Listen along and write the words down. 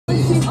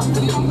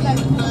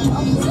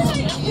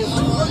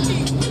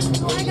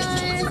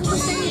guys,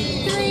 it's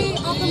day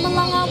 3 of the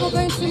Malaga. We're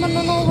going to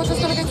Manono. We're just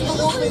going to go to the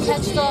wharf and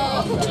catch the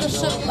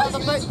ship, the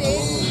boat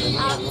there.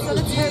 So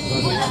let's hope.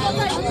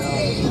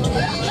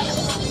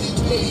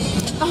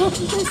 Oh, I'm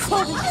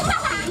sorry.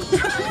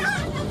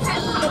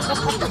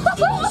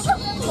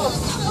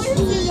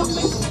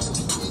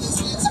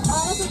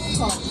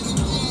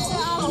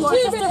 We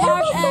just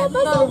arrived at the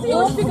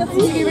wharf to get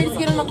ready to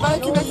get on the boat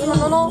to go to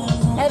Manono.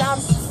 And I'm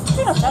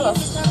kind of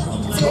jealous. To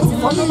go to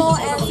Manono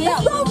and yeah,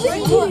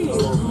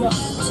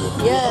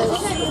 yes.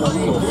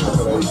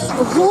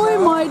 Ahoy,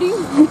 matey.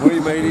 Ahoy,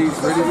 mateys.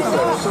 Ready to go.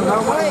 So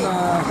now we're in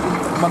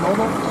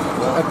Manono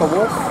at the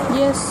wharf.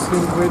 Yes.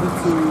 Getting ready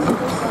to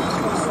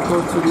go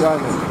to the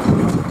island.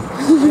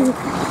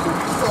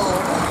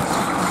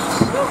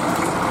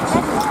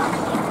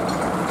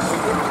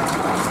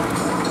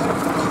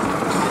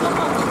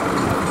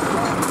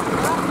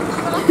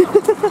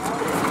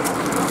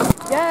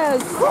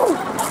 Yes.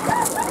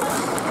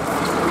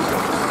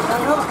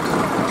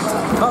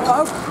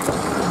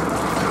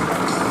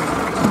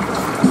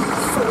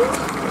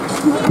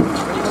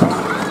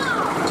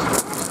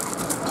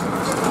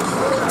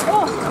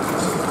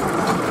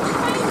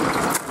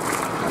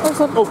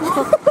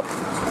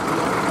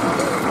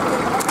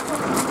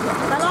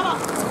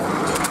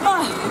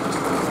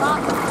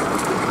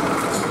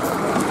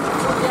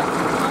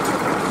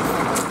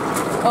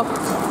 Oh,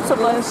 so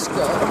let's go.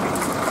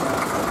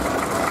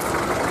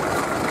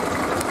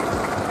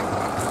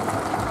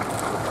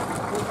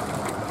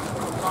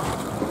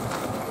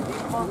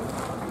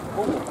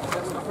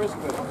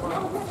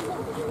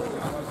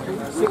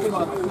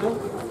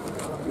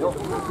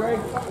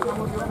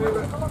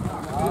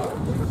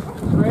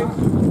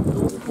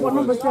 What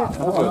number is that?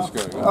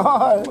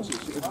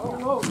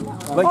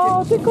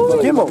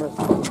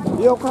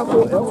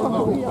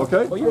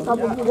 Okay.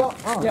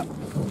 Yeah.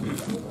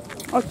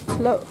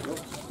 Look.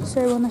 So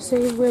I want to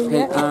see where we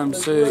at.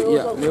 So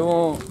yeah,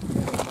 leo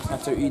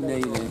ato ine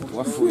ile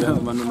wafu ya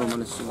Manono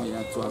Malasuga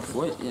ya to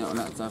afo ya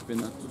ona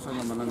tapena to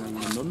fanga malanga ya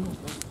Manono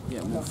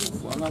ya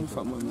mufu anga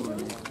mfa mo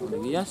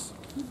mo yes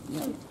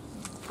ya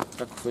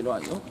takufelo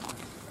ayo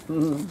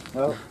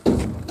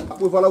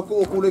Pui falau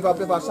ko ku le fa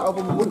pe fa sa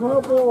ko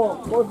mo ko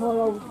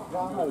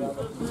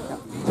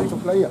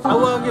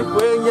awange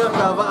kwenya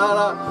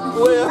kavala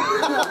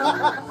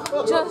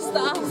Just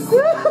us.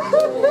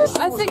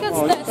 I think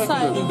it's that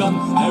side.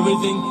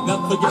 Everything,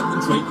 not forget the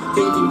trait.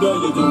 Thinking girl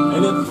you do,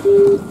 and it.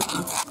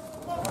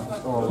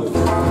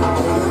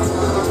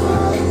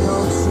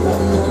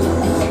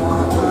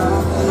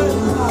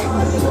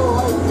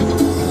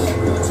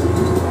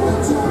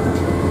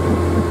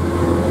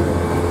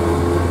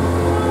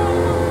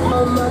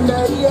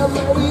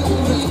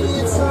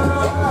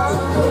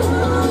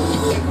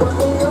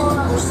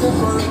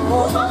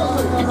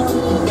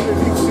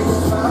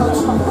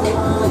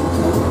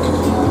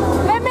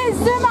 Let me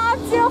zoom out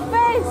to your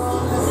face.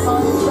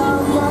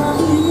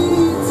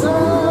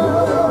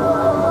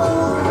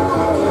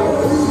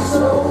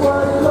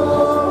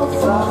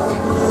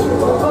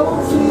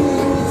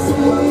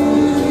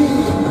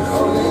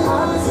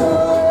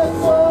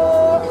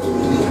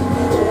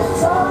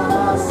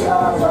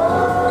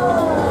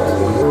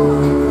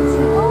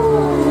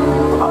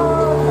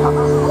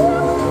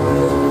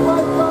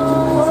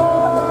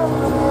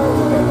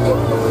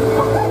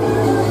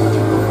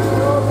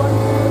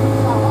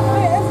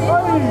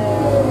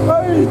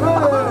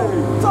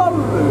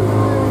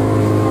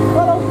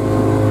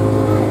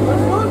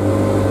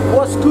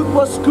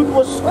 What's good?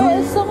 Wait,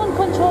 is someone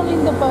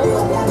controlling the boat? Oh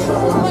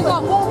my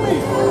god.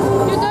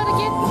 You do it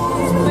again?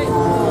 Wait.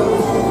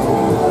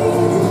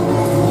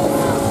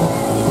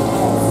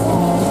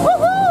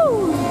 Woohoo!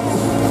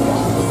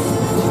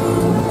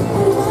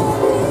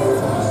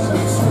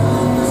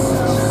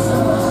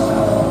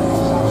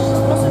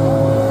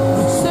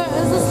 So,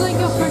 is this like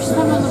your first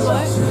time on the boat?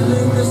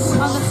 On this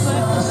boat?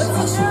 It's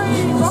a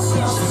very rocky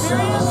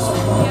experience.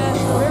 Yeah,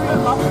 very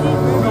rocky,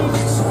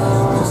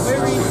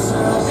 very wavy,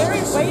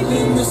 very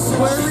really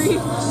scary.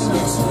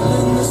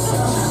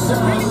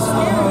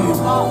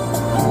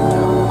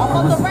 I'm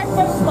on the right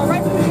place, the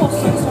right people, so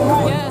it's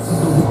alright. Yes,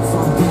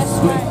 that's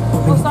right.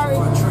 Oh, sorry.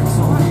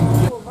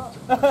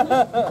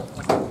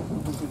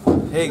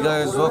 Hey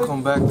guys,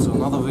 welcome back to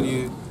another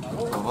video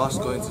of us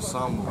going to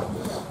Samoa.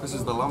 This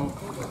is the llama.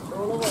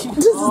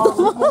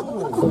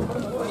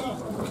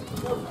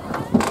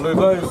 Hello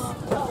guys,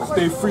 it's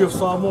day 3 of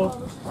Samoa.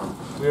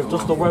 We have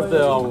just arrived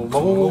at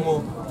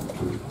Manono.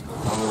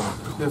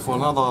 Here for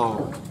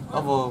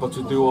Got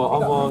to do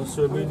our other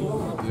ceremony.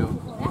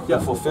 Yeah,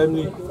 for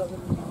family.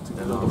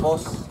 And the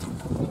boss.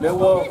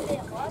 Lewa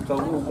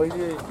kamu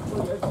baile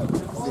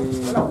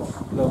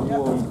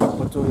lawa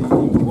patoi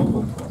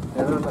mo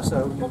era na sa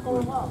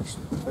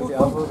ele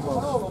ava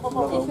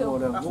mo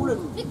la mo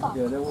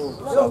ya lewa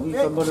sabi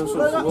kamera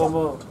so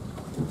mo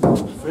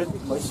Fred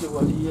mais se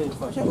valia e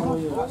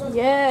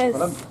Yes.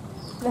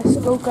 Let's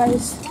go,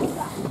 guys.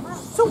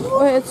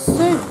 Oh, it's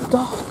so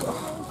dark.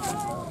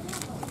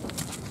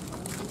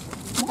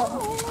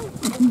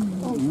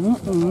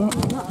 Hello.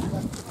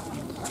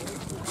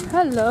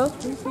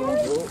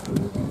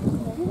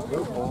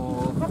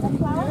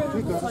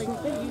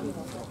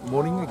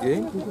 Morning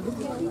again.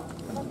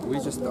 We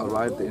just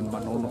arrived in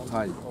Manono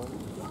Island,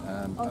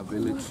 a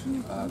village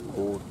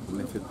called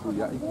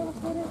Puyai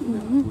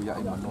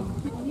Manono.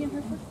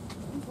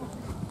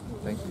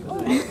 Thank you.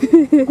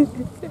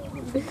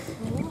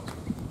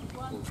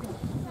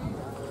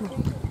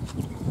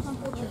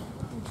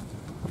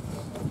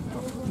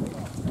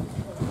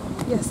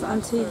 Yes,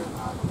 Auntie.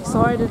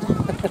 Excited.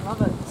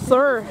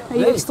 Sir, are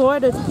you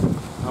excited?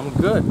 I'm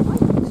good.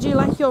 Did you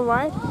like your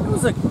ride? It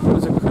was a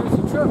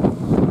crazy trip.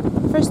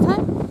 First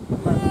time?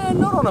 Yeah,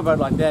 not on a boat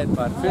like that,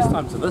 but first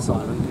time to this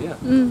island, yeah.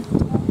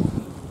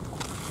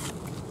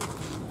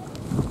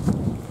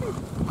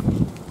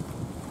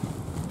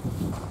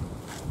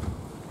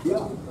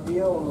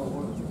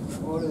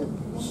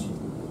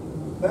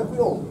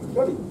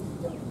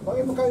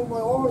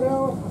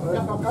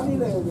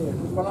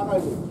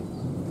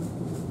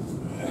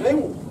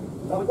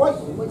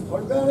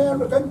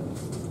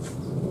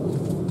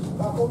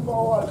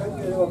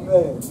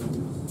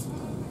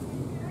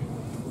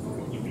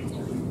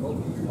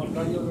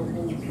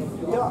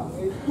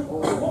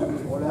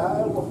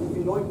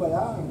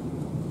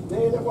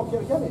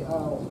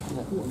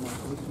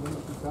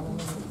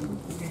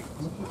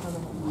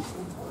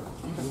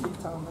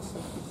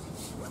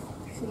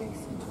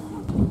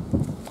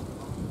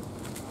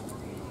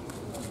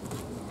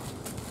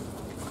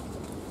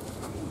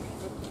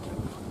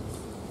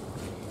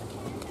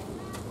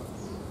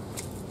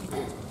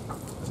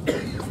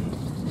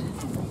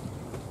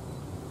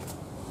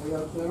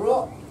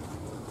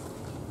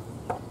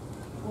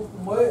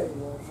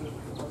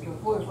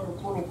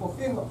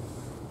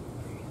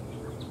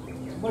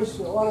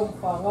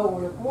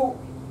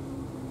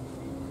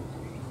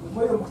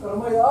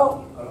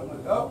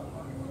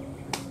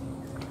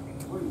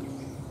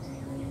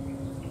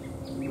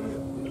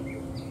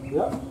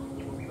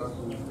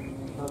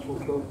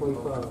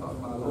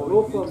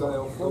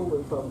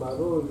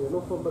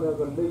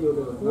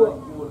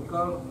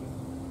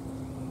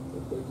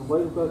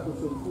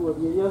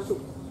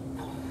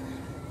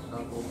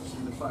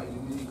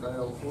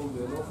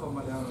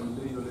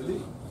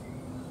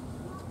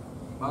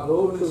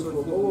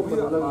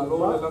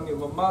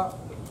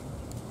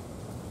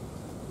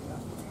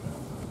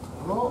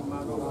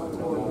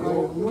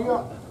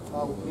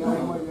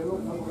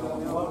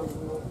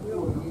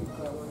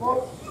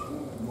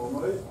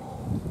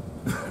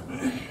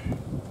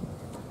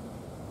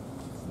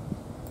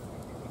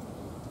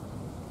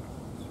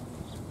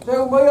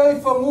 Teu mai ai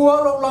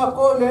whangua lo la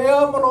ko le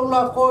ea, lo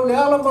la ko le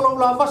ala, lo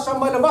la masa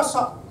mai le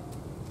masa.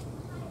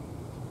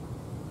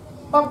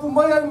 Papu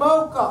mai ai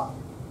mauka.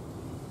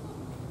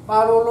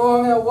 Palo loa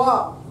ngea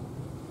wā.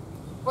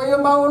 Pai e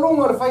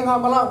maununga le whainga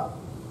malang.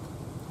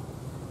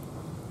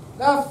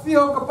 Nā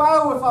whio ka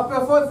pāu e whapea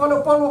whai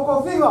whale palo ko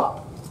whiga.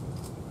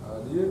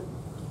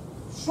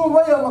 Su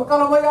mai a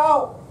makala mai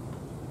au.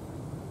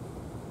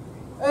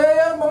 E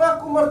ea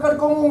mangaku marikari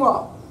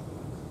kongunga.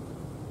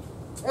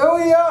 E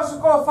ui ea se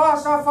ko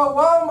whasa whau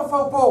au ma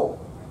whau pō.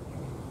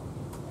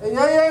 E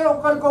iai e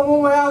lo kari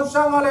kongunga e au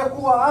sanga le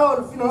kua au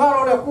le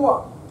whinangaro le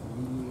kua.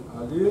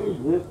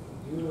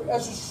 E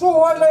su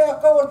ai le a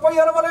kau al pai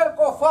arawa le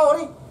ko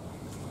whaori.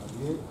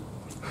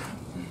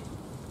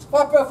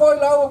 Papa foi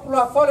lau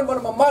kula whale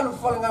mana mamalu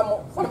whale ngamo,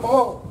 whale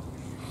mangongo.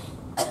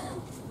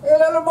 E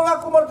le lo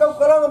mangaku marikau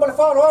kalanga ma le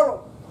whaoro alo.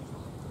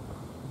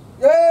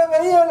 E nga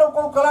ia lo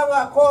kou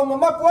kalanga ko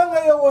mamaku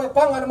anga ia o e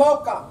panga ni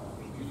mauka.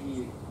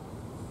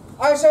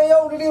 Ai se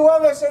iau li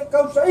liwanga se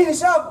kau sa ili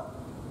saba.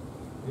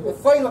 E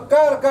whainga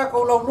kāra kā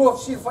kou lau lua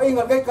fisi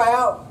whainga ngai kai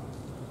au.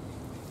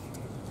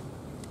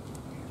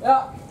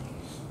 Ya.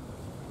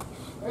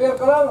 E ia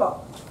kalanga.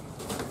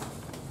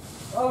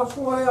 Au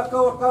sunga ia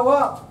kau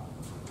a.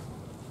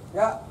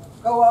 Ya.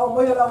 Kau au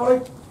mai ala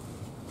morai.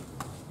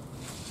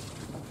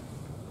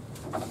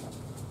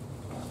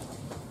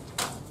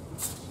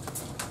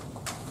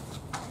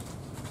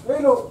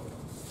 Eilo.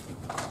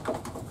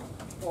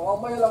 Au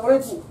mai ala morai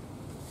pu.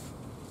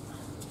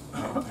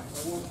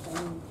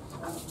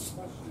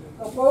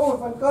 Kau pau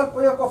fankal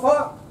paya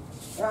kafa.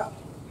 Ya.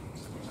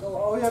 Kau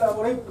au ia ala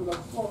morai pu.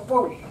 Kau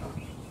pau.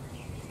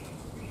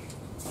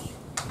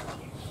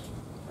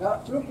 Ya,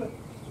 lupa.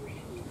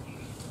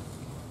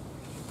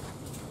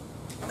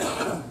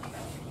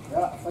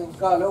 Ya,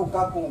 fankal au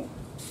kaku.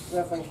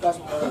 Ya fankal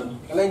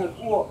kalain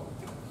kuo.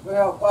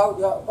 Ya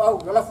pau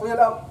kala foi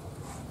ala.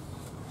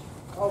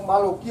 Au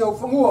malo kio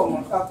fungua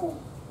ma kaku.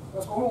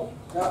 Ya komu.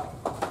 Ya.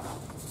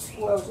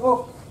 Kuo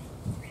so.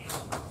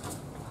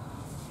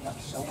 Ya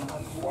sama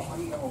kuo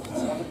mai au.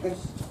 Sama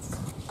guys.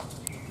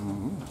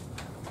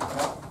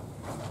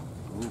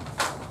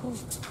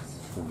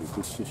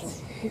 Good fish.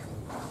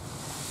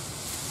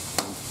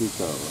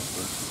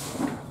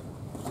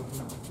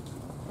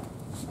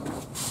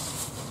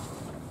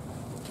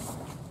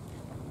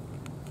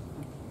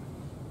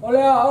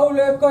 Ole au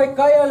le koi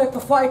kaya le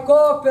kafai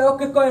ko pe o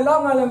ke koi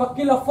langa le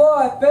makila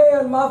foa e pe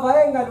el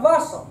mavaenga le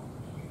vasa.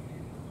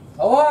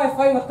 Awai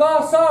fai na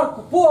ka sar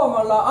ku pua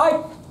ma la ai.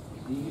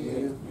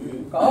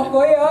 Kau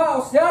ko ia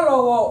o sialo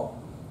o.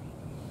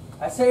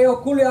 Ase o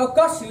kuli au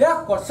kasi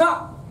lea ko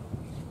sa.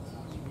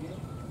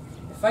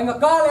 E whainga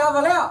kāle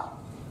awa lea.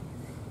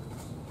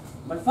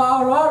 Man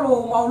whaaro alo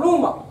o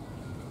mauluma.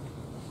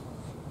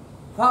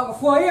 Whaanga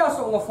fua ia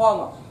so ngā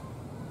whaanga.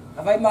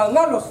 A vai maa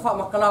ngalo sa wha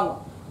makalanga.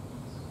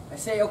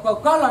 Ase o kau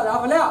kala le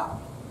awa lea.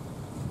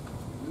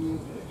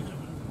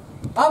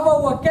 Awa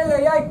ua kele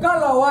iai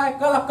kala o ai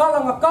kala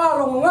ngā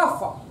kālo ngā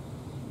ngafa.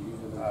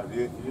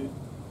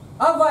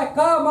 Awa e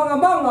kā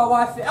manga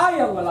wa e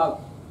whiai anga lau.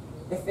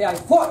 E whiai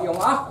fwoi o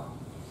ngā aka.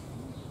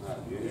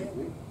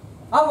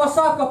 Awa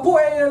sa ka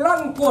pue e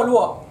lang kua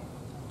lua.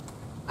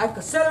 Ai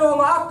ka selo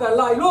ngā aka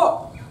lai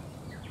lua.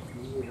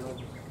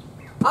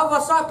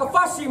 Awa sa ka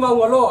pasi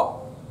maunga loa.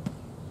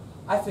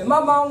 Ai whi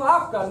mama o ngā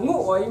aka ngu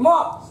o i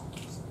moa.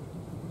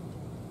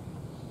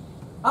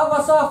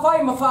 Awa sa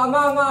whai ma wha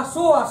ngā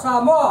sua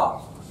sa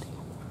moa.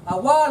 A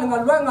wāle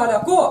ngā luenga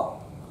lea kua.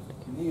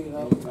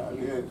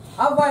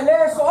 Awa e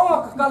le so onga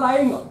kakala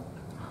inga.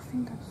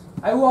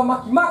 Ai ua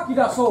maki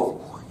da so.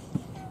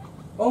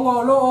 Onga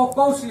o lo o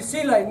kausi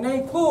sila i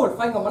nei kūl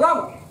whainga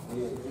malanga.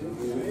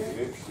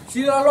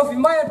 Sila lofi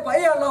mai at pa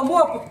ia lau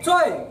mua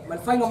putoi man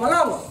whainga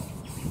malanga.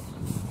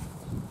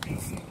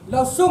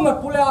 Lau sunga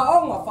pule a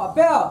onga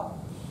whapea.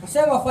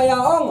 Kasenga whai a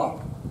onga.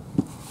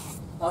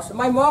 Au se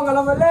mai moanga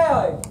lawa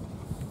lea e.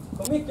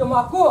 Komiki o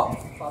makua.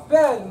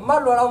 Whapea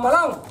malu a lau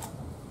malanga.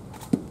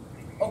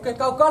 O ke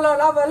kaukala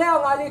lawa lea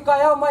ngā li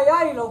kai au mai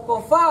ai lau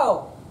ko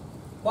whao.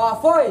 Kwa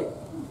foi.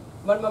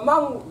 Man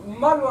mamang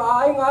malu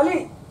a ai ngā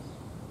li.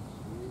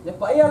 Le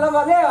pa ia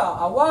lava lea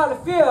a wā le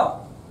whia.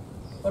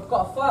 O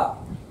ka wha.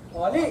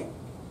 O ali.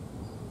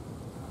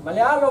 Ma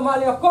le alo ma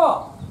le a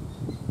koa.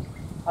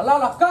 A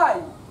lala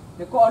kai.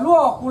 Le ko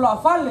alua o kula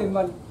whale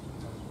man.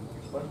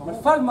 Man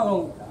whale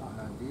mangongu.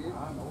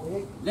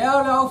 Le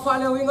au le au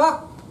whale o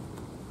inga.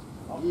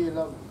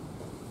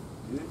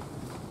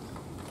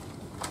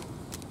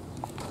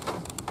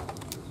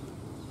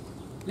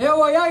 Le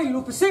au ai ai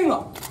lupe singa.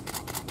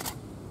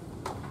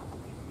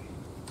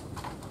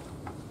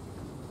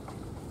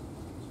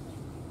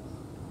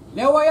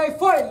 Leo ai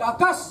foi la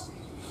kas.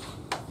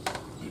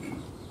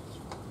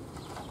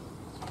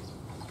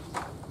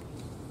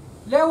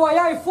 Leo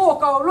ai fo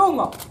ka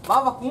lunga,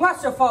 bava ku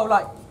ngase fa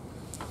ulai.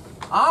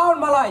 Aon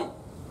malai.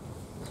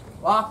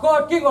 Wa ko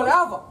kingo le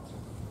ava.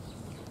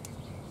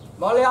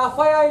 Male a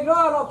fai ai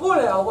no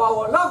pule a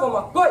wa lava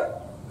ma koi.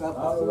 Ka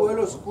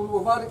puelo skulu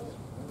vale.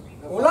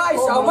 Ulai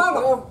sa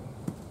manga.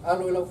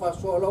 Alo la fa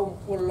so la un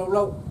pulo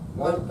la.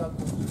 Mal ka.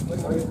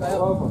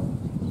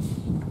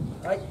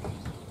 Ai.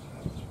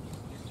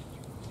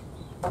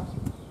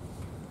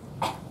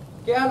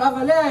 Ke ala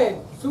vale,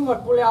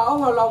 sungat pule a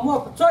onga la mo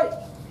putoi.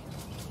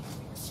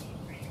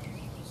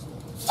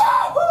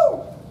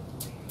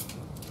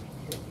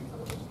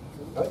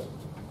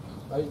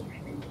 Ai.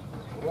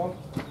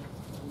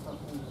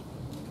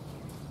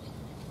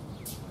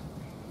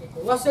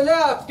 Ngase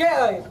lea ke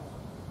ai.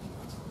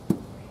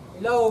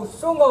 Ilau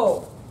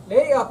sungo le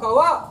ia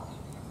kawa.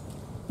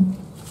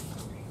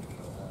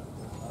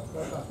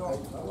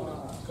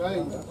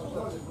 Kai.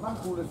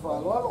 Kule fa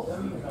lo.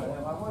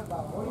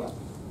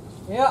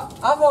 Ya,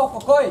 avo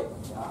kokoi.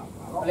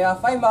 Le a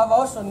fai ma va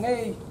oso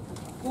nei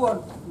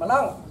kuon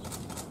malanga.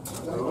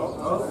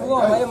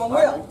 Kuon mai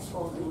manguia.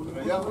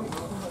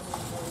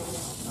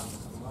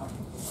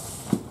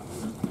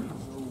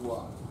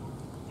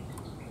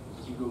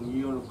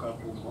 Ngio lo ka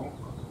mo.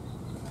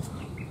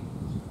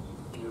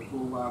 E fu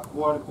ma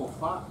kuar ko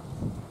fa.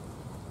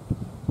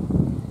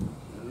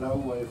 La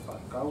u e fa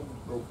kau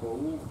ko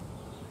u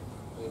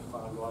e fa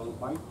lo alu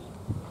pai.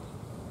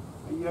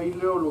 Ai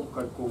leo lo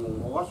ka ko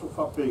o aso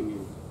fa penge.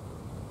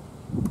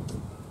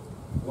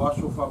 O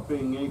aso fa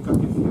penge ka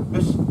ke fia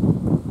pes.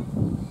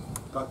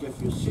 Ka ke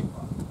fia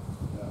sipa.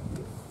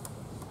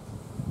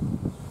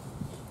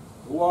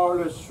 O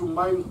le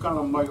sumai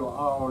kana mai o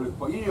a le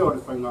pa i o le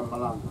fa nga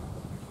malanga.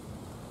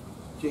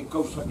 Ke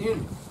kausa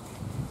ili.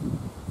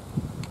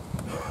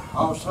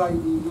 Au sai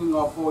ni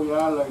ngā fo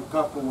ia la I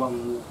kako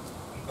wangu.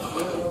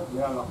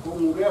 Ia la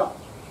kongu rea.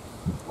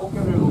 O ke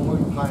reo hoi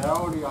kai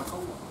au ri a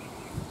kaua.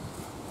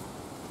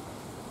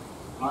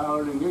 Ai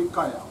au ri ngei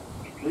kai au.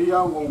 E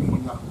au o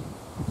upunga.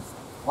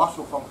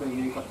 Waso whape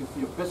ngei ka te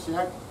whia pese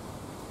aki.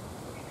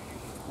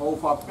 O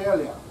whape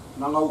lea.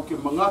 Na ngau ke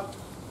mangati.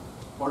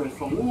 O le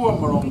whangua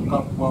marong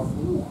ka kua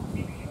whangua.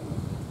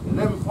 E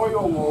lem foi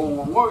o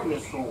ngoi le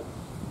so.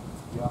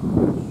 Ia.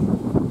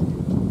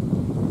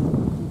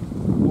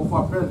 O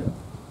whapele,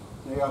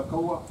 e a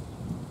kaua.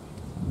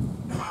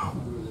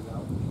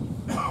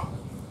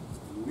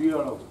 Ria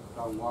rau,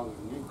 tau wanga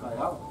ni kai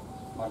au,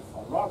 mai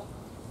whalala.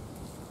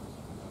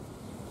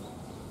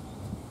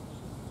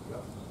 Ia,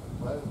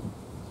 vai,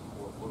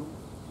 o puru.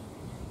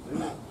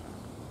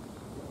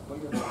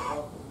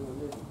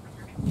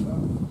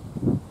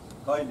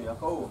 Kai ni a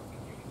kaua.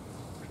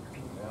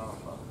 E a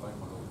kai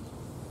maro.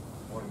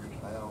 Oi,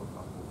 kai au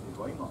ka i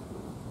wainga.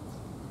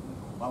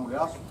 Mau le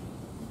asu.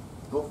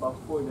 Do fa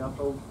foi le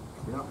atau.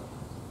 Ya.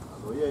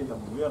 Alo ia ia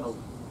muia no.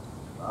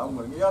 Au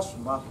ngi asu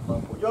ma fa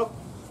ko yo.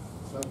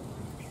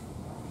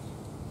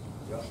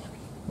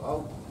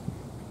 Au.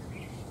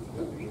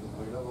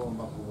 Mai la ko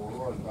ma ko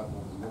ro ka ko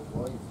lo ko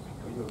ai.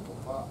 Yo ko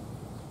pa.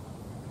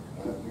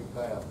 Ni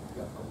ka ya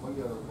ka mai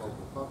ya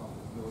ko pa ka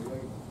yo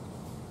ai.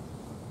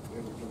 Yo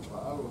ko pa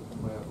alo ko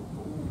mai ko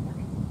ko.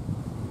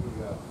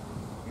 Ya.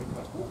 Ni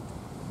ka ko.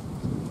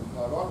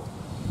 Ka ro.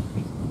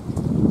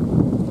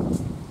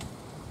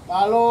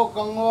 Alo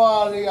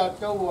kangoa le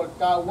atau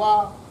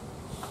tawa.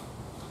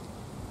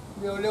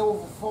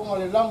 Leo fonga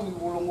le langi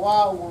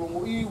ulongwa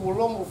ulongi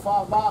ulongo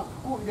fa ba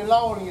ku le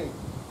lao ni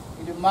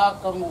ile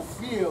maka mo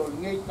fio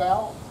ngai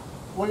ka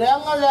o le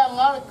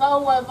anga ka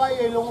wa vai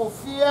e longo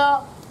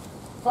fia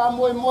fa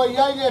mo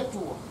ya le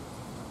tu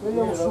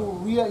ele o su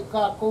ria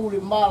ka ko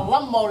le ma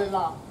lama le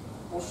na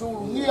o su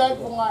ni ai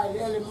ko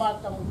ngai le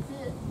mata mo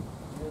fia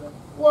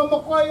o ma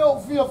ko yo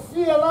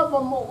fia la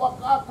mo wa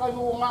ka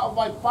no nga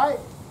vai pai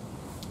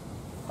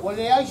o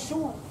le ai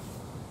su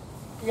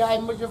ya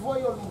ai mo je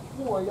foi o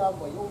pu ya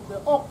mo yo pe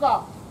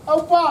oka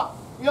au pa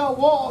ya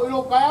wo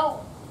lo ka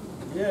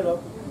ya lo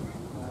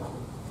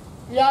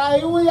ya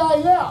ai u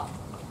ya ile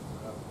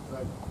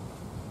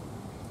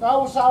ka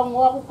u sa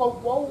ngo ku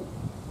ko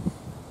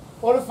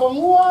o le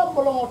famua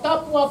mo lo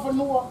tapu a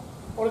fanua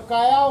o le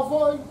ka ya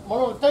foi mo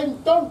lo tem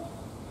ton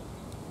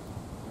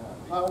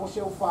ma o se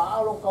o fa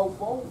alo ka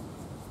ko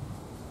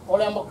o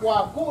le ma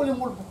kwa ku le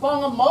mo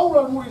panga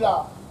maula mo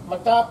la ma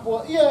tapu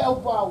ia au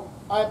pa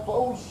ai pa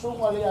o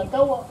sunga le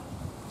atawa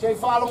sei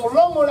falo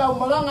longo le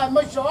malanga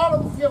mai so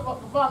alo fia fa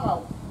fanga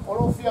o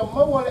lo fia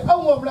mo le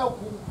au mo le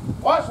ku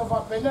wa so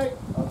fa penei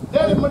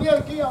le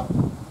maria kia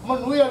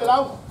manuia le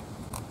lau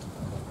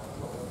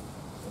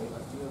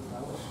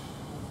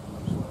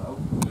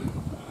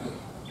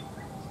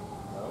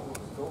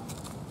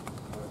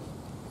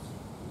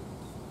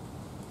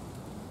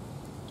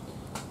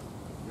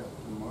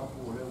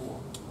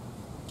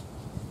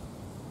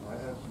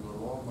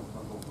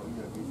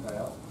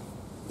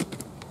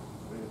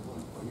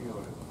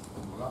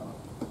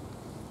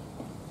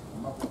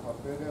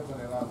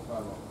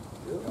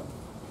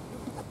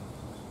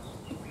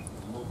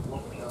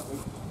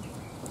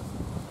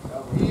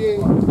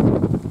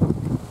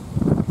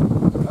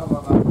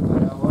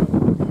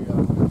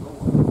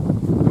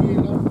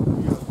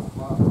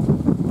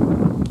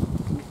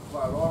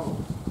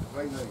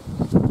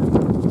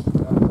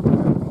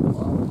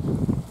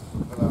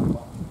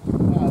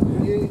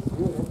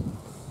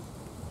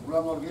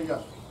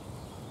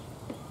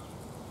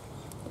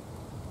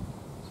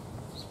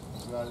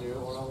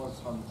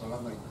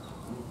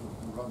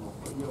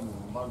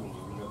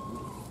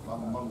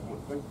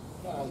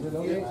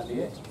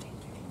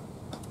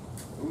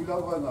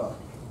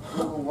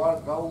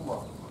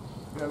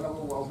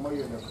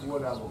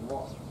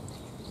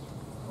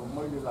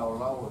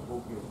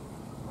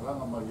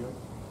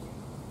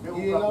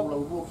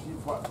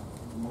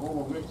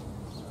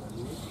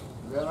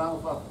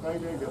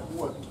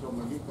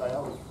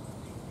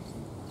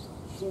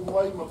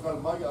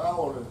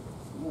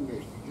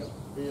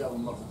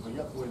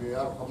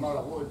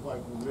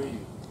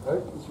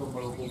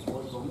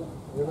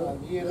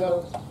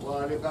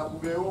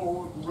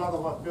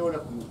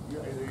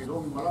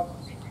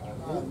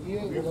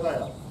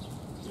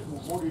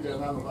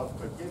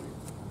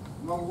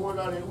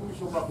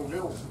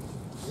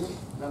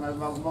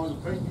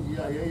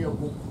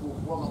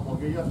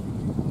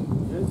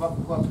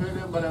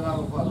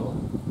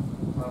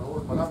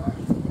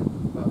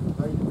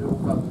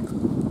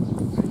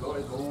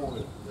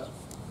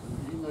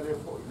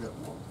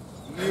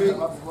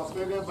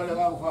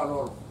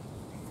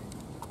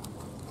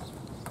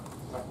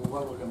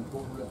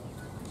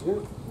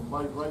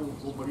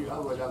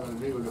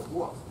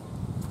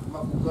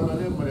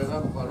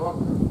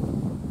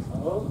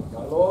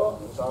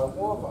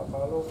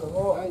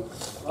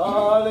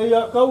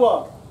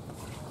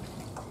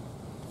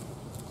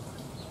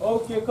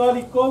Ok,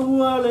 kari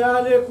konua le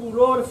ale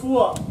kurore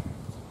fua.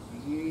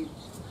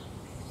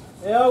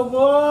 E au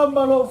goa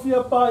malo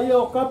fia pa ia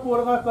o kapu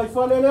ranga kai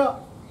fale lea.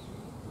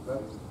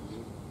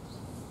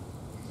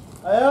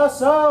 Aya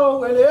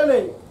sao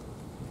ele.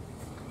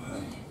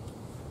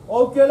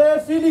 O ke le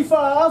fili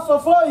fa afa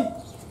foi.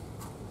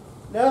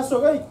 Le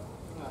aso gai.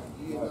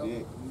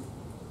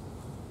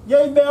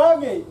 Yei me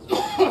ange.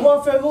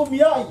 Ua fengu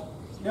miai.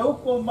 Le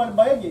uko man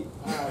maenge.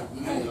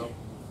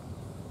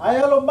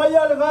 Aya lo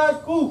maya le gai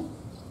ku.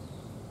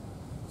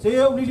 Se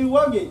eu ni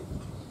liwange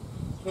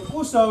ke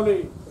kusa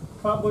ole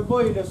fa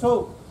boy le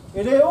so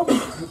ele o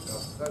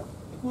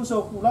kusa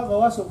ku la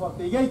waso fa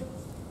ke yai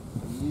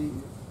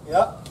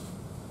ya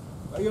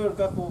ayo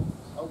ka ko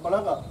au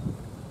palanga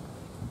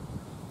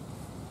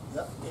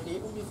ya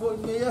ele umi fo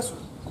ne yaso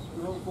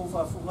no ko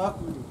fa funga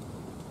ku ni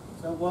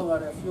sa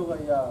wanga re fio ga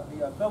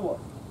ya kawa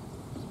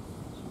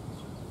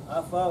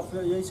afa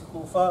fio yais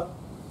ko fa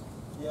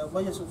ya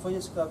vaya su fa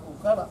yais ka ku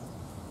kala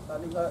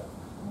alinga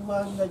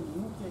umanga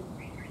yuke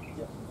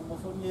ya como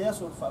foi ya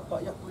sol fa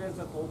pa ya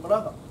kureka ko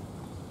braga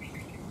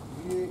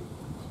e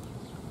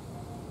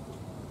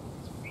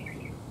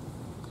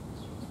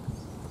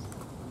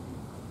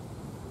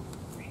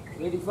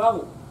ready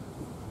favo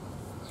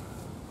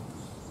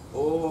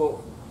o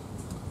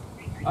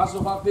aso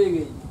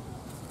whapenge.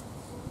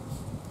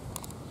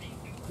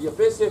 Ia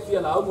pese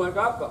fia la umu e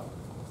kaka.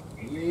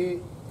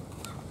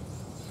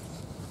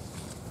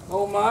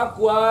 Mau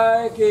maaku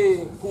ai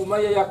ke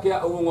kumaya ya ke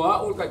ungo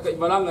a ul kai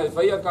malanga e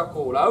faia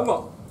kako la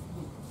umu.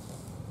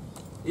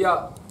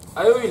 Ia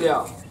ayo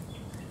ilea.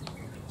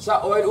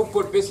 Sa oil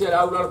upur pese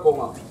la ular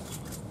konga.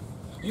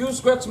 You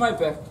scratch my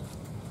back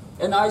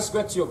and I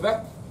scratch your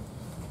back.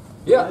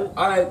 Yeah,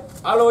 I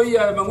alo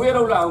ia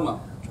manguera la umu.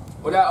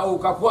 Ora au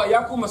kapua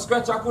yaku ma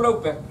scratch aku la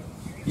back.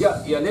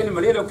 Ya, ia lele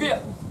malele o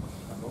kia.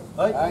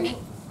 Ai.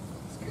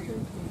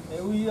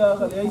 Uia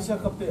ka le aisa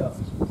ka pea.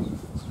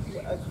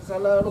 Ai ka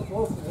la ro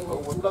ko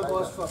ula ko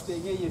as fa te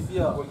ye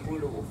fia.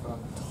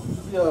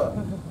 Fia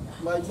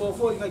mai mo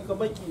fo ngai ka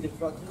mai ki le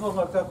fa ki no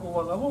ha ka ko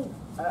wa ngamu.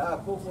 A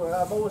ko fo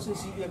a mo se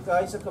si ka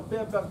aisa ka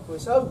pea pa ko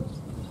sau.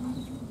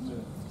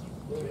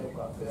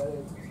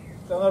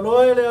 Ka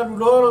ngaloe le anu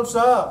loro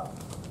sa.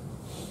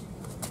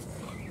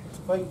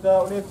 Pai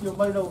ka ole ki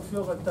mai na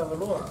fio ka ta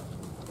ngaloa.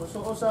 Ko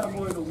so sa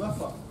mo e lu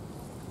ngafa.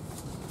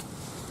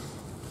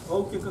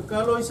 O ke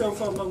kakalo i sau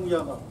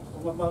whamanguyanga.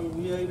 O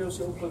mamanguia i reo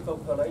se upa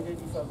kaukara i re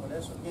di whamanea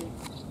so ke.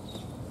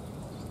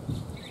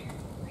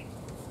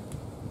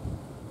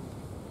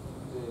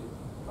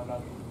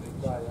 Manatu te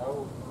kai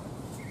au.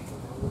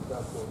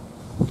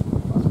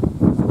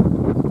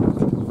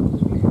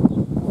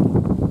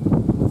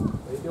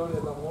 E reo le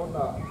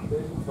lamona le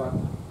li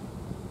whana.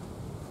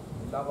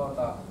 I lava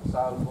na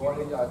sa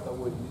umoare ia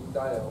tau e li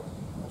tai au.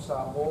 O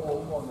sa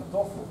momo umo na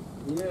tofu.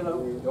 Ie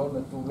lau. E reo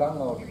na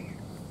tūlanga o ni.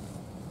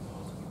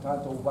 Nga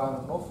tau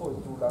wāna nofo i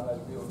tūranga i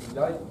peo ni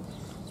ai.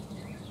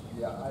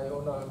 Ia ai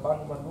ona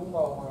manu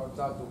manunga o mga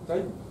tātou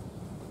taimi.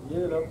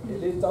 Ie lau. E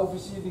le tau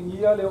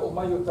whisiringia le o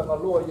mai o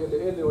tangaloa i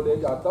ele o le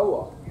ia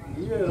taua.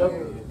 Ie lau.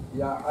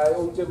 Ia ai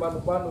o te manu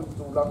manu i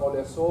tūranga o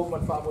le so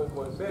man whamoe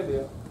moe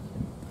mele.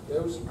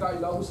 E usikai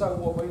lau sang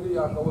o maile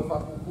ia kawe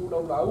whakuku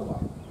lau lauma.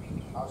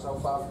 Au sau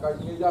whaakai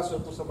nge yaso e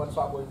pusa man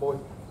whamoe moe.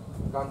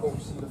 Ka kou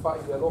si le whai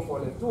le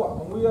lofo le tua.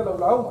 Manguia lau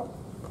lauma.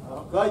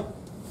 Kai.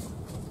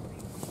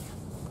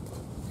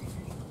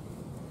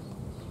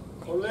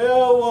 O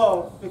lea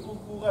ua te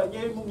kukunga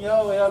ngei mungi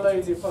au e ala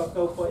i le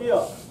whakaupa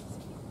ia.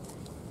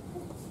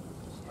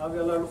 Ave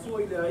ala lufo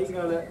i le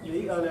ainga le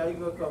ia le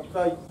ainga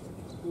kaukai.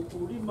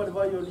 Kukurima le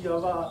vai o lia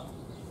waa.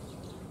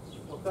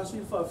 O kasi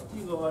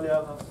whawhitinga wa le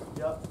anga.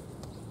 Ia.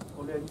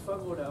 O lea ni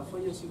whango le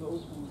awhaia singa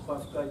upu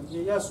whawhikai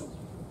ne yasu.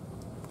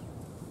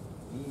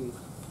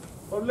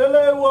 O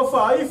lele ua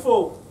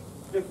whaifo.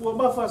 Le kua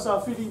mawha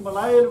sa whiri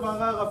malae le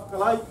mangaga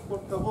whakalai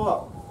pot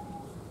kamoa.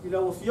 I la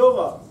ua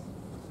fionga.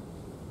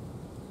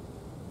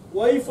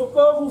 Wai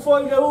whakamu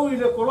whai le ui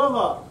le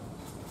kolanga.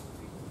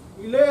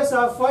 I le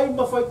sa whai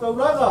ma whai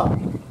kauranga.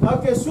 A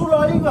ke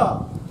sura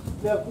inga.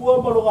 Le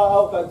kua malunga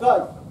au kai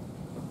kai.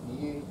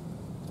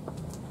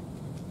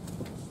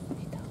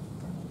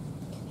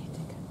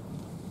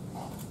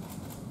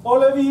 O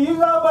le vi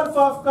inga man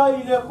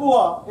whafkai i le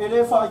kua. E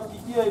le whai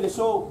kikia i le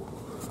so.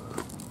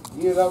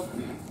 Ie rau.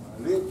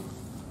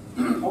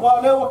 O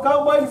wa le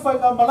wakau mai whai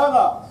ngā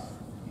malanga.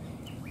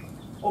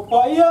 O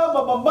pa ia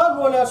ma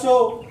mamanu le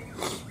aso.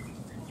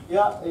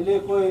 Ya, ele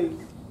koe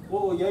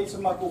o iai se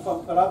mako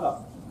whamkaranga.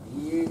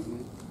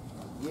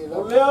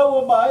 O lea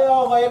o mai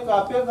au mai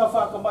ka penga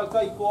whakamai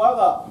kai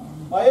koanga.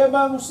 Mai e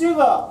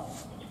mangusinga.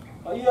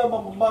 Mai ia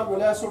mamamaru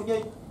le aso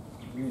ngei.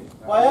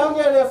 Mai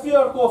ange le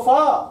fio ko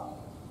wha.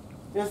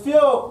 Le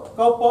fio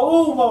kau pa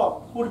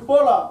uma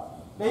puripola.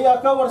 Le ia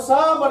kawar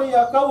samari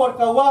ia kawar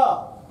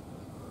kawa.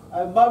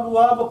 Ai manu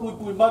ama pui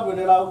pui manu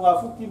le rau ngā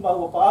fuki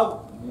mau pa au.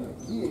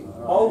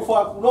 Mau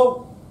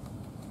whakurou.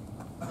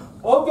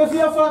 O ke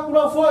fia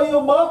whakura whai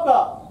o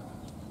mauka.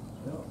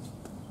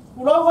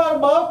 Kurau ai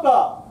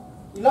mauka.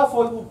 I la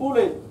whai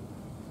upule.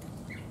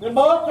 Me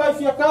mauka i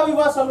fia kawi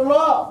wasa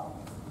loloa.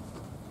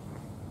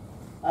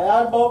 Ai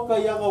ai mauka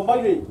i anga o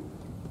maire.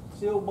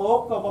 Se o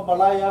mauka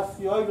mamalai a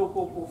fioiro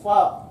ko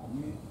wha.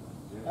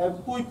 E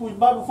pui pui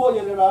manu whai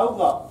e le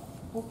raunga.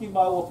 Puki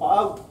mau o pa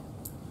au.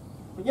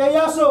 Pia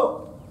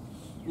yaso.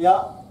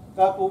 Ia,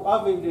 kako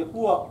ave i le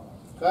kua.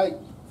 Kai.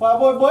 Wha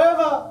boi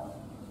boega.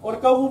 O le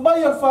kau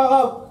mai al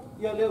whagau.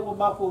 Ia le o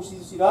mako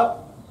sisira.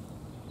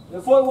 Le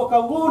foi o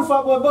kanguru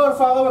fa bo bo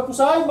fa ga ku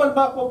sai mal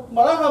mako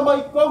malanga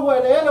mai kongo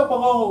ele ele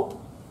pango.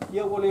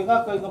 Ia o le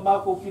ngaka nga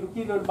mako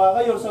kirukilo le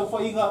maga yo sa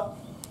fa inga.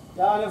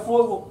 Ya le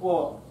foi o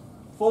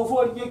fo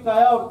ke ka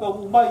ya o ka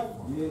mai.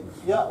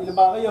 Ya ile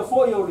maga yo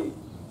foi yo ri.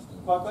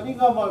 Pa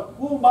kaninga ma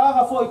ku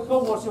maga foi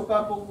kongo se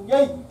ka ko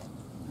yai.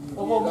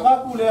 O mo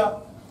ngaku le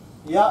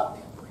ya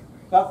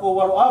ka ko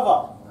waro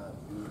ava.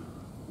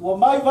 O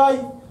mai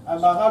vai a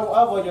magalu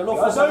ava le lo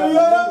fa.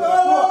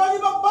 Ni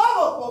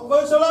babago, ko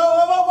sala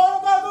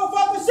ava ka ko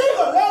fa te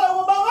siga, le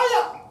o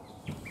bagaya.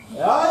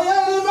 Ya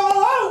ni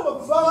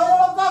magalu, fa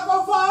ya ka ko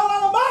fa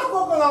na marco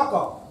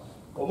kanaka.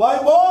 O mai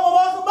bo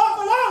ma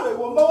ka la,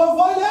 o ma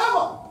fa le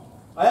ava.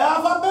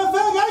 Aya fa pe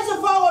fe ga se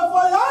fa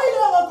fa ya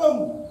ile ga kom.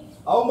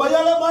 Au mai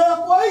le mai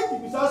ko ai,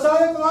 bisa sa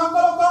ka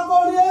ka ko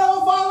le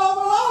fa la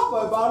la,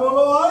 ba no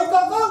lo ai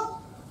ka ka.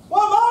 O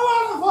ma wa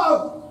fa.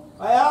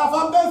 Aya fa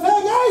pe fe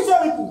ga se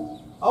ku.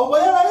 Au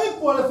mai ala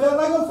ipu le fe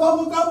ngai ko fa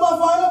mo ka ma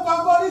fa no ka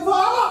ko ni fa.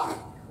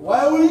 Wa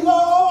uli ko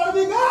o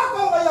ni ga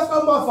ka mai ka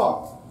ma fa.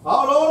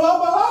 Au lo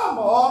ba la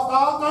mo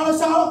ka na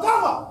sa lo ka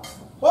ma.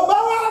 O ba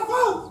la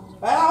fa.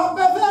 Ai o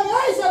pe fe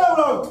ngai sa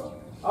lo.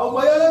 Au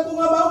mai ala ku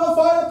ma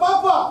fa le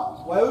papa.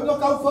 Wa uli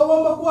ka fa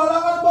mo ku ala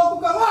ka ba ku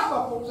ka ma ka.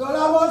 Ko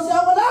la mo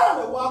sa ma la.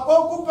 Wa ko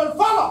ku pe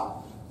fa.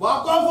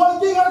 Wa ko fo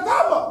ki ga ka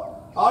ma.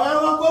 Au ya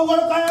wa ko ko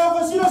ka ya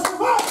fa si lo si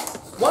fa.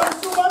 Wa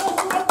su ma na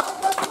su ma.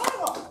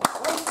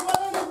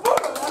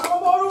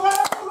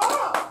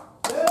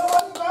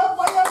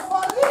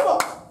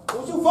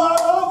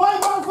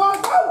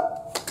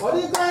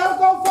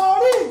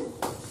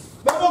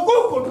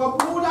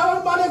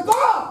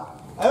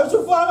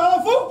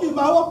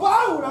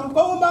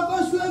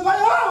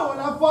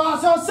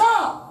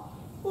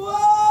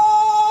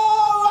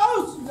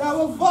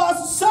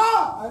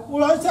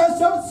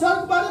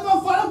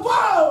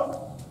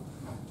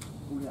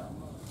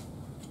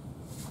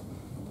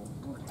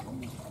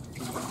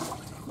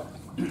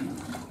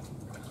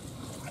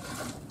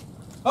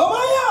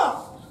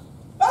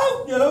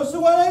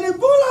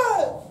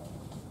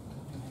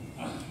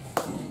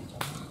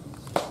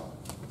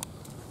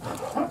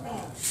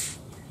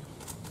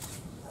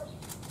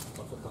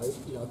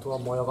 Tua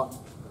moya ka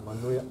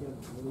manuya.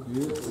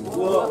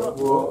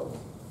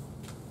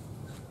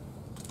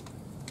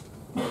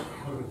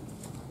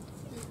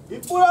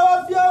 Ipura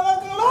wa pianga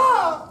kala.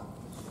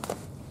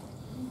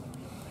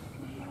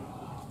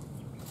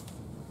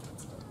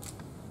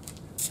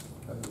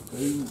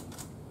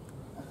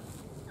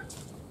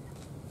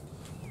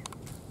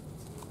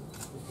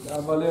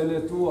 Ya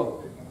vale tua.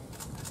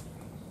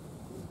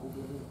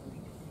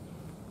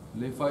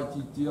 Le fai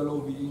ti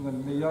alo vi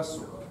ingan ne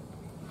yaso.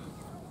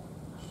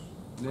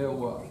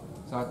 Lewa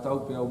sa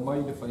tau pe au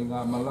mai le fai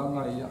ngā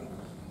malanga ia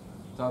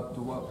tap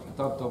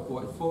po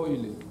ai fo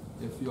ile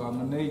e fio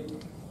anga nei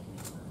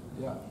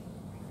ia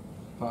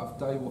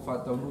whaaftai wa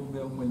whatau nu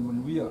mea umai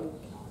manuia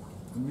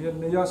mea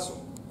ne yaso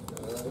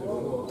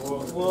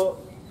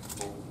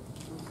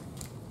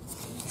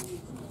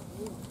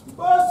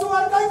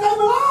Suan kai kai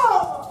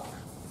mala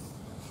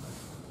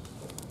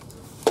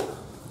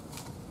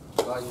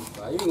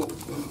Vai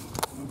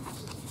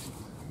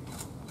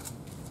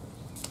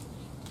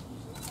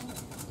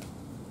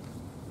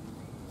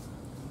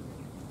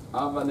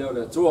Ava leo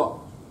le tua.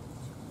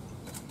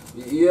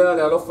 Ia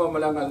le alofa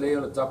malanga leo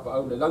le tapa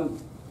au le lang.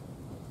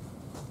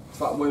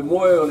 Fa moe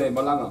moe o le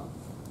malanga.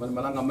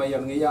 Malanga mai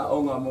ang ia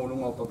o ngā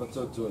maulunga o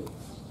papatotoi.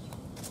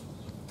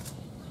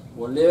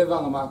 O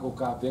leva ngā mako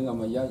ka penga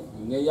mai ai.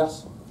 Nge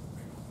yas.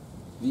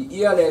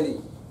 Ia le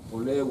li. O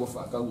le ua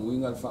fa kangu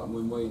inga fa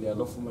moe moe le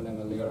alofa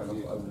malanga leo le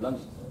tapa au le lang.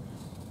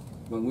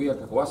 Manguia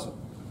kakawasa.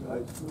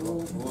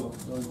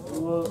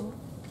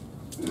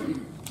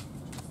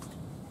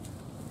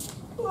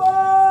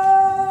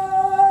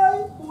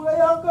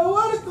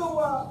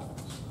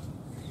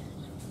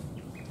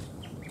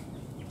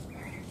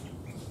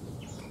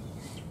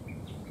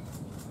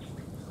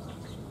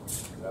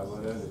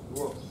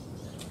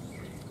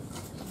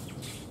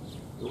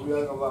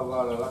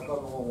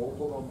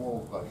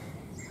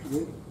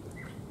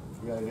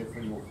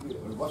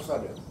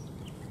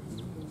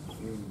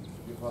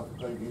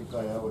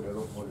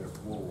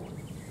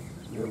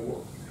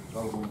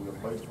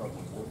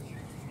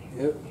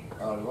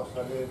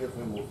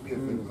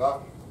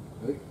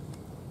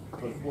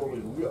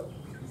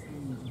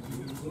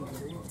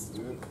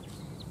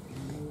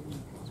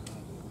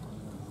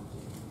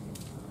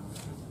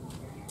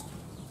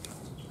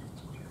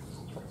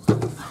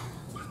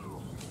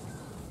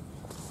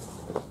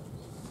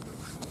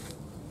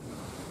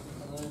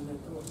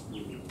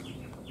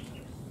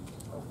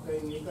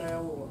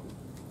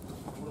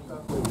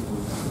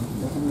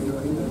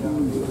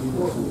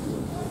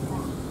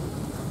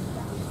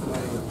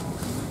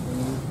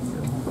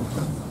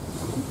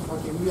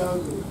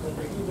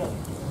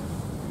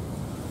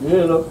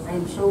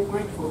 I'm so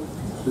grateful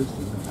that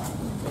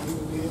you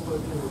will be able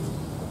to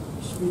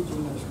speak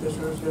in a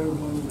special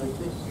ceremony like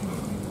this.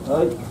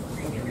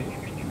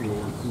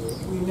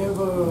 We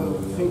never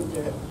think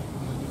that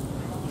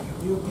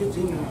you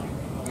getting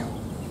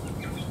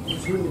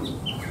opportunity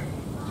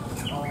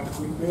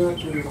prepare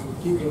to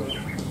give a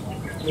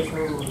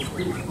special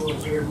speech for a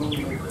ceremony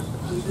like this.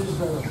 This is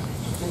a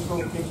special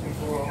occasion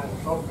for our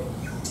culture.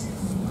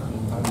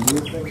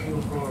 Thank you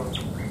for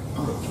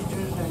the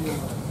teachers and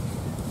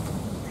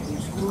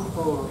school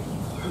for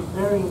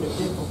preparing the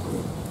people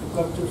to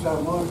come to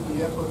Samoa to be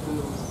able to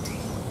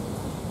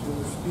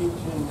speak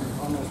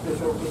on a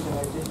special occasion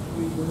like this.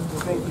 We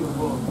thank you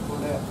for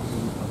that.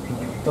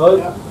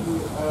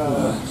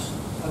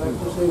 I'd like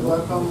to say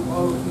welcome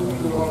all of you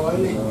to our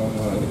island.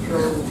 I'm so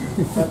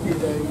happy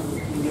that you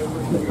never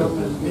can come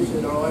and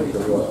visit our island.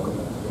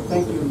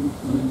 Thank you.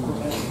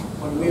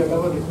 And we are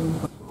lovely.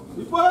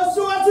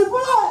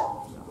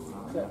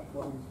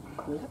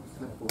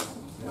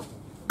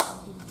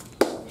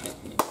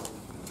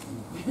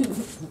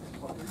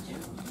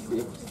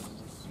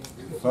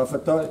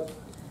 Whawhatai,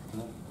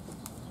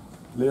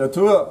 le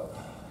atua,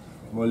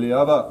 mo le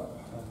awa,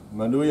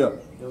 manuia.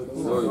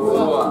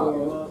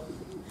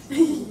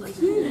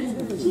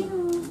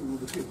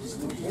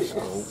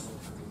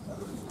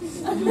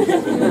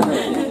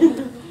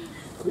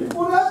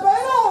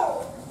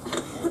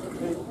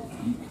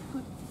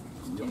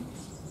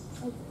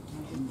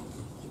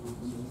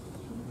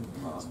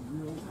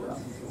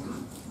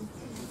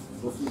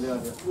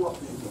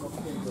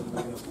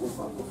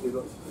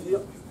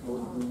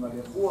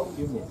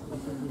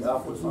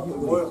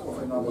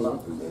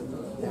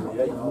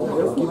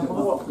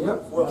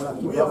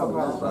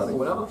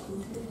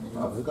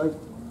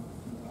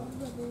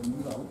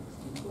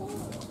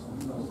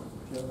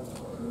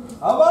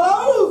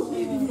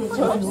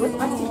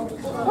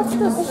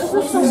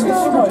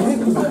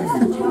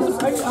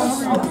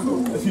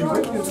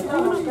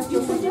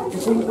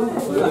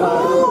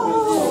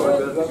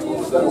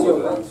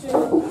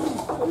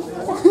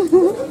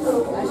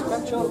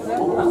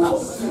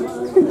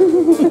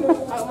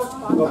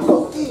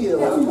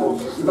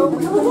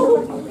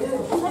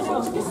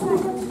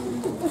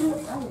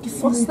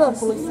 What's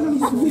this?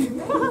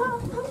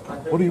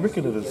 What do you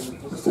reckon it is? Is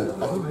it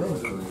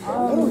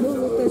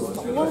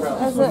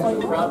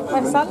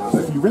Vaisalo?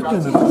 You reckon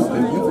it is,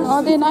 then you?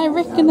 Oh, then I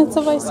reckon it's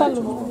a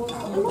Vaisalo.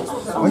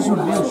 Why's your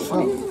nail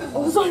sharp?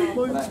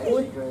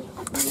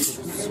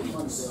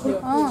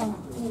 Ah.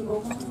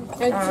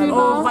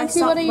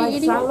 See, what are you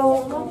eating?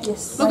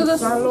 Yes. Look at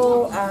this.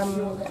 Vaisalo,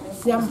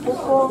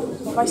 siampuko,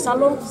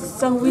 Vaisalo,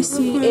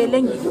 sangwisi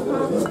elengi.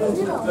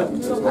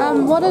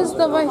 What is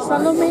the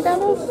Vaisalo made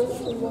out of?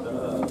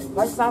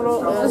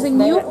 Vaisalo is it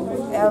new?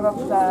 Out of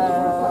the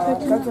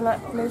coconut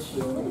flesh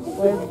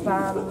with the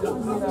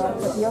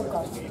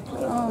tapioca.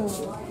 Oh.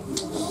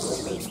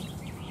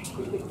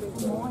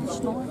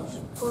 Nice.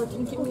 Oh, can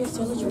you get me a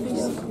sandwich,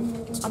 please?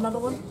 Another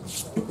one?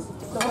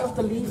 The one with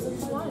the leaves?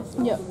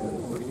 Yep.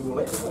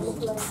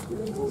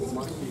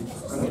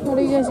 What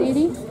are you guys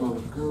eating?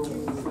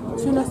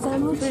 Tuna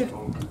sandwich.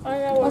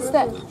 What's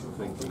that?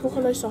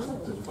 Kokolosa.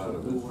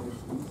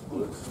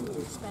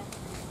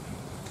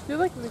 Do you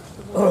like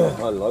vegetables?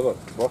 I love it.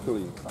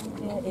 Broccoli.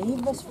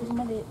 Iba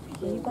sumale,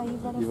 iba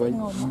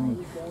mai.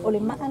 Ole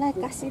maala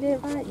kasi de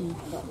vai.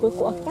 Ko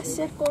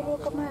akasi ko ro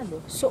kamalo.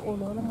 So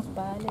olo lang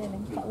pale,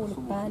 lang ka olo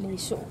pale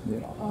so.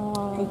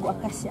 Ko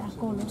akasi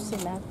ako lo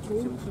sila.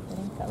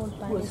 Lang ka olo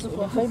pale so.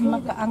 Fa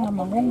makaanga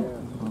mangong.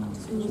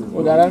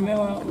 Udaran me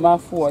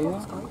mafua ya.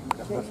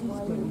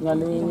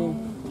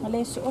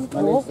 Ngale so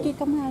olo ki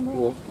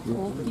kamalo.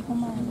 Ki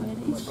kamalo.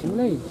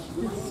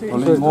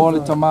 Ole ngole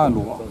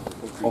tamalo.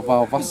 O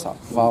vao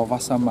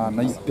vasa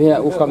manai.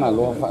 Pea o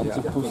kangalo fa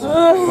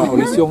tipusa. O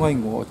le sionga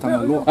ingo o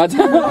tangalo.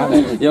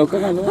 Ya o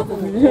kangalo.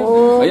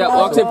 Ya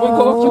o te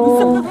puko.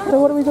 So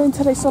what are we doing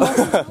today, Sola?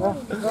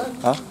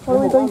 Huh? What are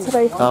we doing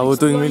today? We're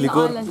doing really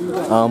good.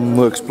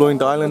 We're exploring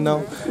the island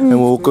now, and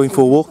we're going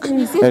for a walk.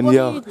 And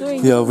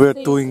we're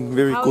doing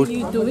very good.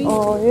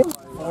 Oh, yeah.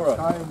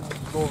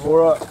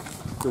 Alright.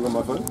 Look at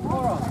my phone.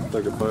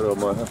 Take a photo of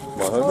my home.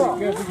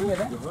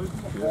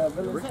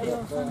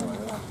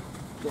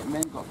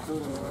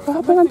 What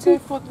happened to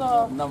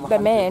the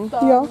man?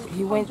 Yeah.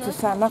 He went to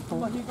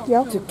Sanako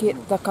to get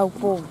the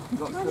kaupo.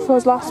 For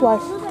his last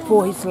wife?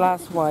 For his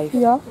last wife.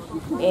 Yeah.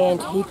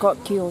 And he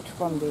got killed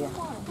from there.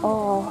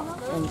 Oh.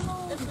 And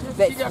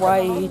that's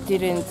why he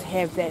didn't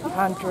have that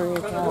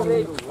 100.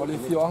 Ole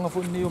fioanga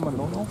fu ni o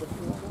Manono.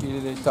 I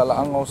le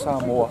talaanga o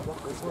Samoa.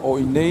 O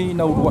i nei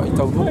na urua i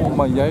taunuku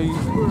mai ai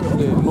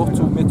le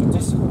lotu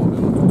metodisi o le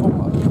lotu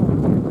toma.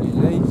 I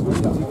nei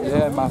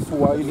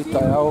mafua i le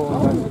taiao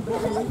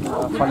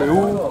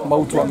Paleu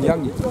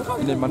mautuangiangi.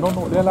 I le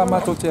Manono le la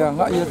mātou te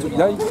angai atu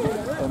iai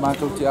e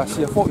mātou te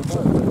asia foi.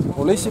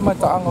 O leisi mai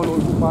taanga o lo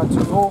i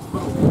mātou no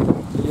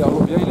i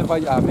alo iai le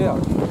vai avea.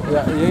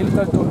 Iai le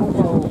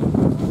taitonunga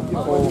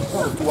o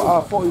tua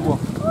a foi ua.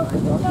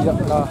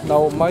 Na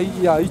o mai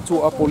ia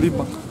itu a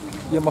polima.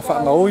 Ia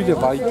mawhanga oi le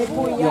vai.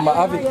 Ia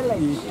maave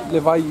i le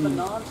vai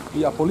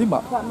i a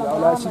polima. Ia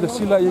la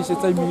sila i se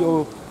taimi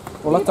o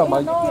lata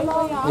mai.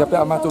 Ia pe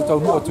a mātou tau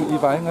nua tu i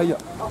vaenga ia.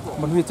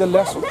 Manui te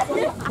leaso.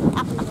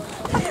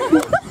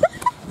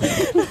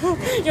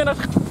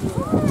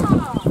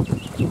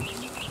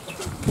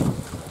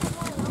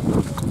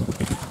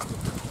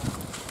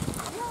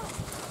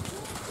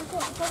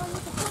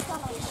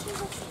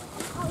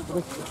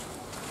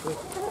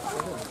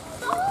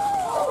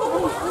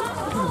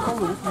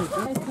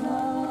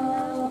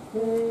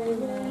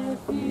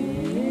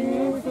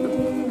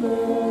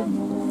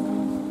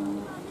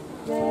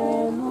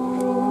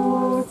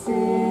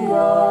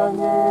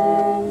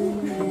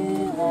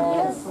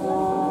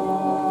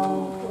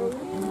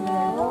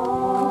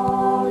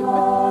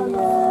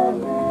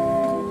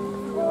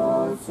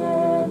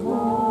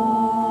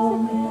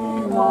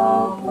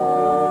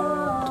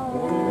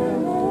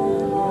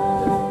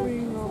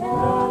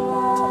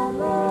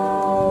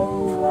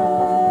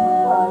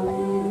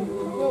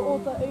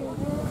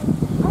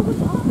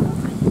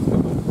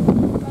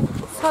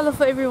 Hello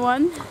for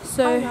everyone.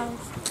 So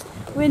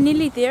we're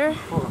nearly there.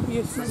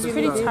 Yes, it's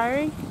pretty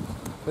tiring.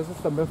 This is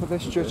the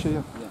Methodist church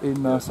here in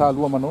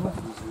Salua, Manono.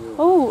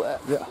 Oh,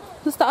 yeah.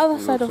 This is the other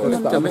side of the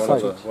That's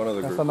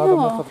another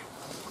method.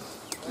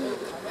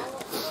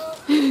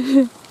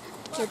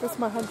 So that's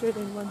my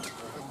 101.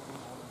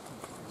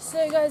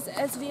 So guys,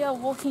 as we are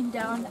walking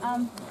down,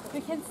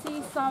 we can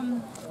see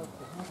some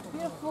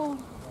beautiful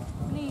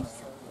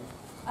leaves.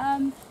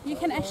 You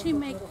can actually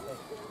make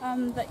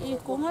the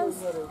earcongas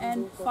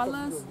and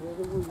falas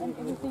and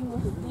everything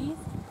with these.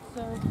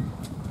 So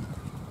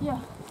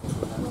yeah.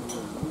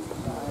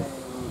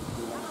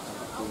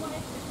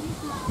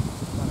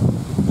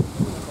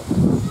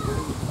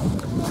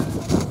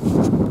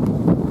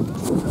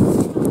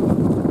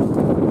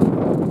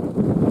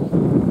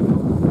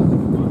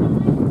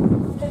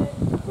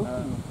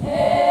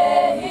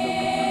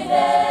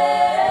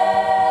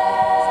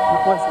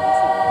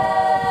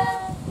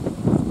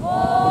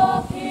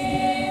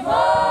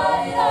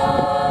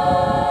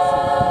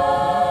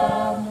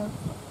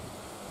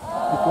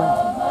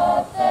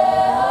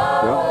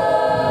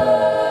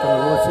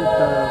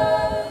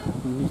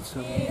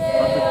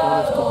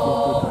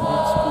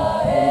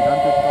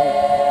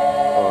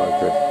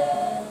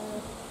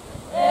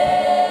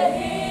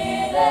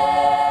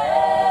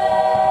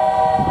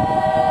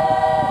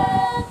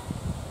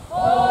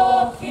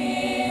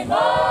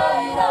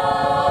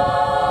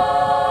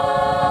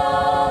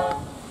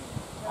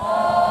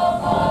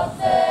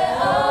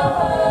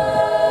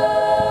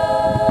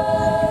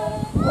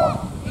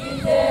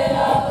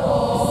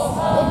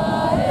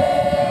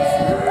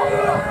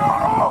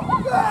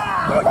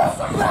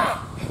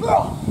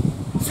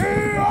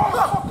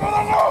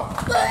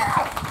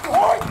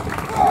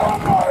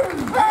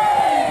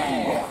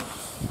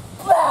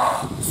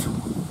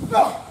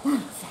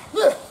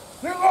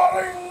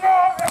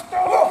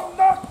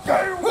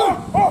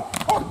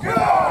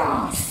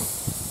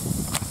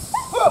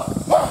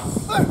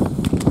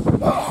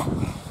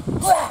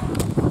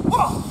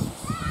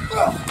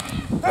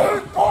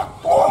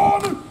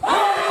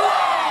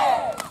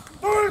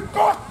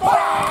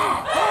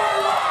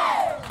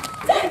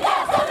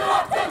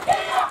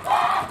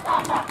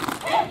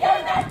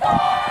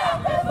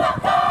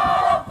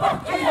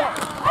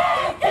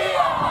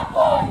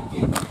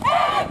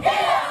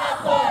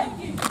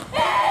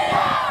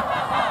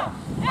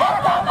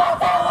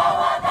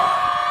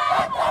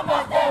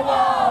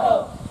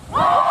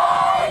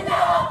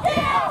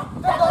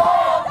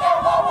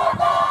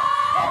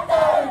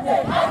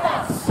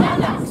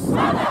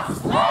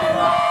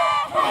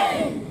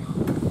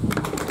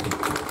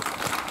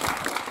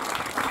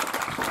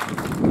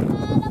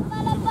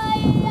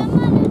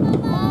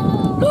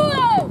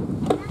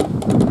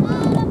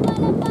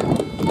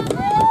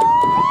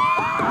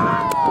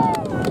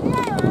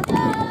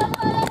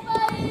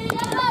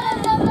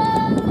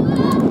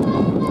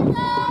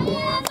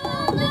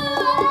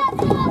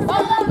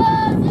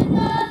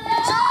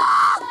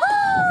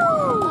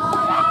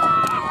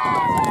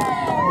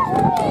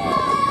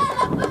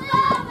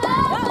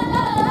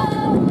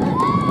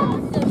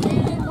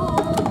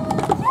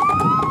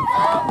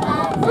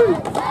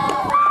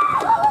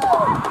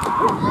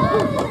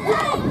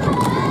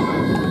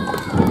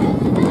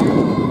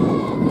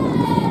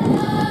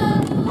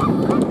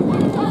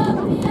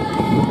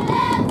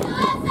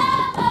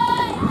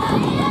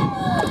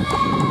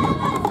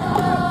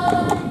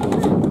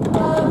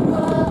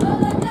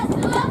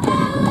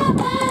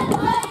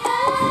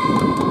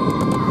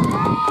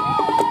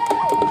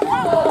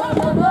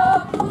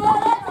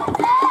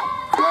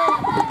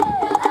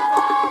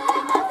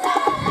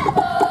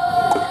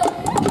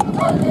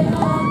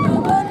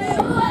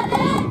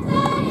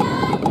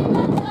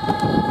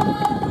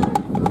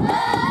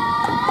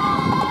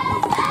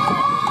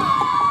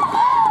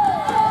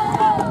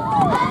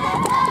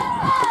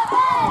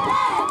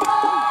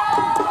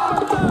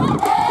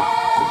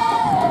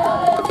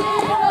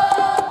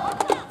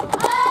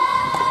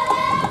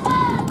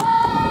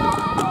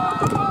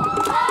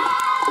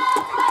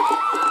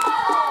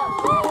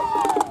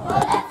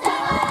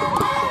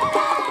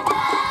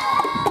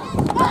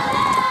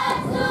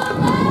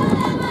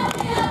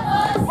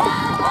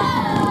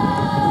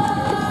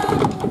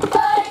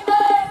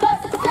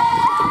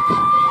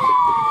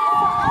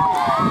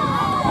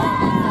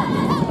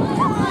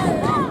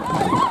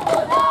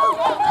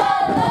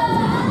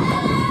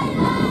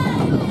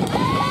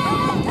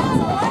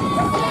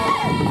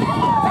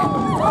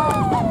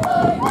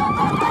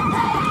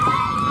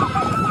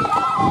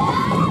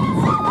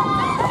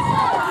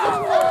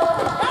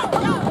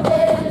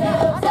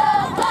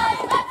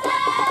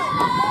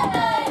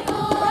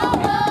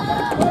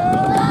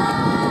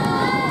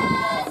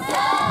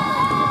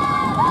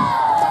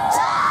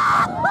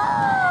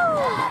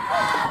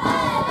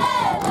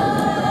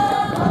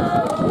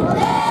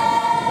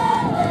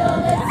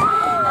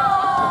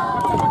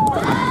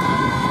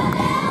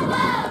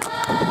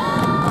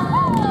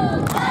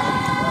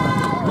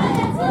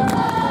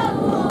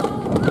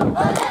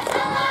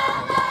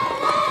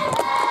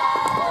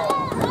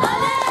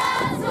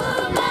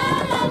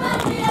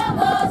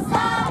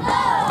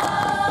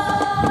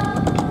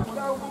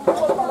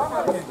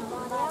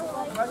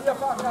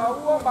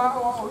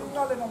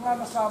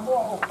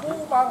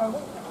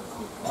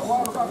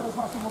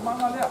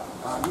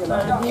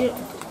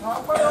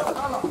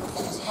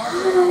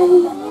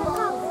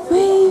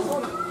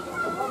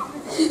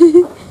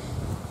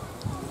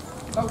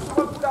 Langsung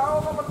aku dah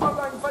awak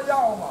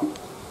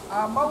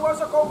mau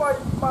asa ko mai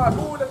ma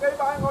lu le kai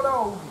mai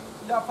ngoro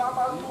ya fa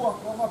ma lu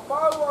ko ma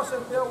pa o se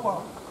te wa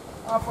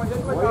a fa ye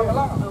mai ka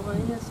la Apa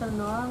ini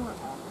senang?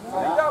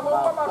 ya mo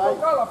pa ma ko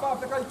kala fa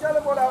te kai kele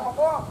mo la ma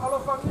ko alo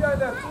familia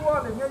le tua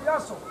le nge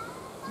yaso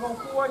no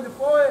kuwa le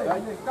foe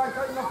le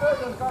kai na foe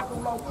le ka tu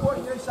la kuwa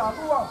ye sa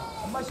tua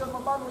mai se ma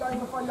manu la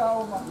ina fa ya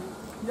o ma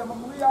ya ma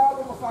mu ya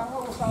lo ma fa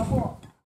ngo sa bo